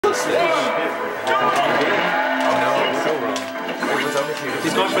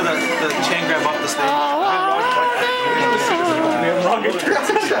He's going for the chain grab off the stage.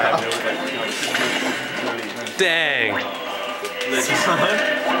 Dang. That's 10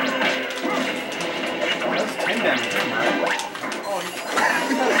 damage.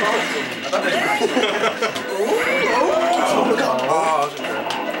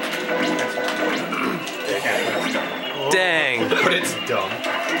 Dang. But it's dumb.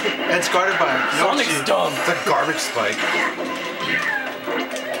 And it's guarded by Sonic's dumb. It's a garbage spike.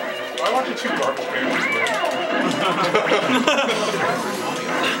 I want the 2 garbage characters.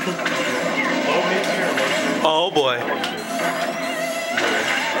 Oh boy.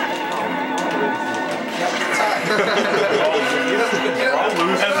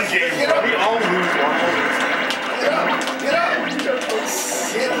 We all lose one. Get up! Get up!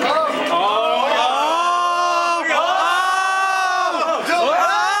 Get up!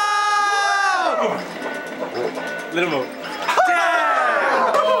 Little move.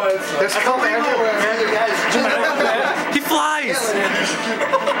 There's cum everywhere, man. You guys. He flies.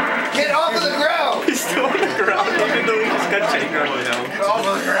 Get off of the ground! He's still on the ground, even though he just got chain grabbed down. Get off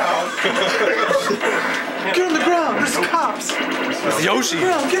of the ground! Get on the ground! There's cops! It's Yoshi.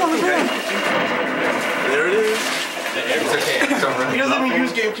 Get on the ground! There it is. It's okay. It's over. He doesn't even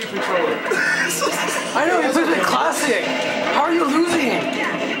use GameCube controller. I know, he plays with classic. How are you losing?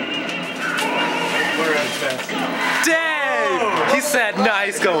 Dang! He said,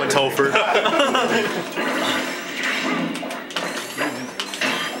 nice going, Topher.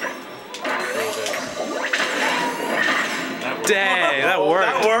 Dang, that worked.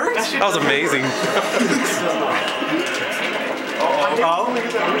 That worked? That was amazing.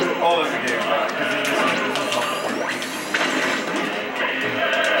 Oh, that's a game.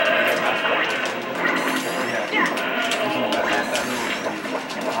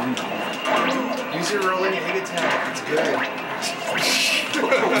 Use your rolling egg attack. It's good.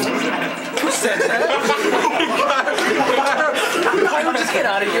 Who said that? Why don't just get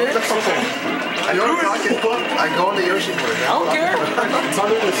out of here? I know what I'm talking. I go on the Yoshi board. I don't care. It's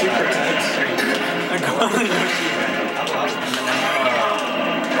under the secret text.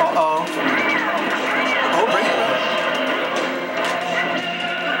 Uh-oh. Oh, bring it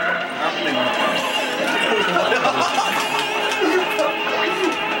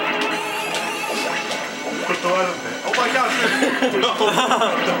Oh my gosh!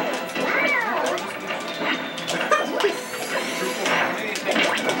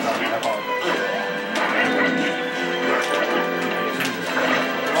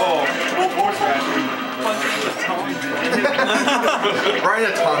 Right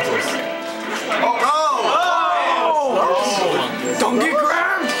at tonsils. Don't get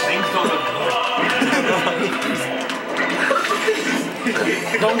grabbed.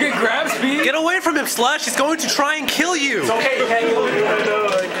 Don't get grabbed, Speed. Get away from him, Slush. He's going to try and kill you. Okay, you can't go.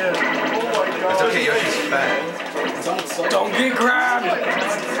 It's okay, Yoshi's fat. Don't get grabbed.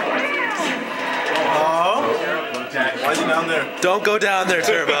 Why is he down there? Don't go down there,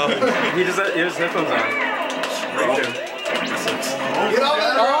 Turbo. He has headphones on. Right there. Get off of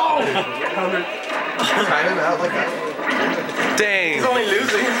the ground! Time him out like that. Dang. He's only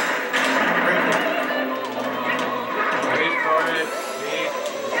losing. Wait for it.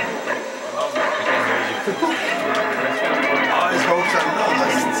 Oh, his hopes are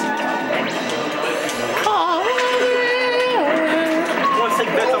lost. Let's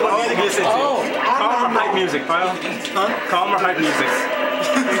take bets on what music you listen to. Calm or hype music, Kyle? Huh? Calm or hype music?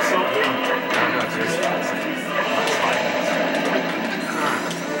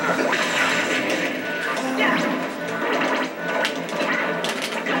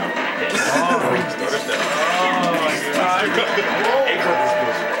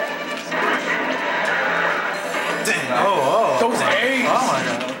 Those eggs.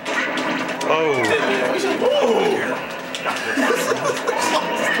 Oh.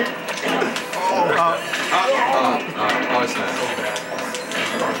 Oh, it's not.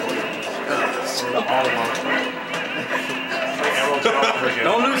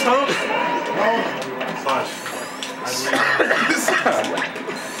 Don't lose hope.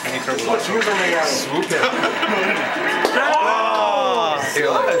 Swoop it. Oh.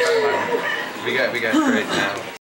 We got great now.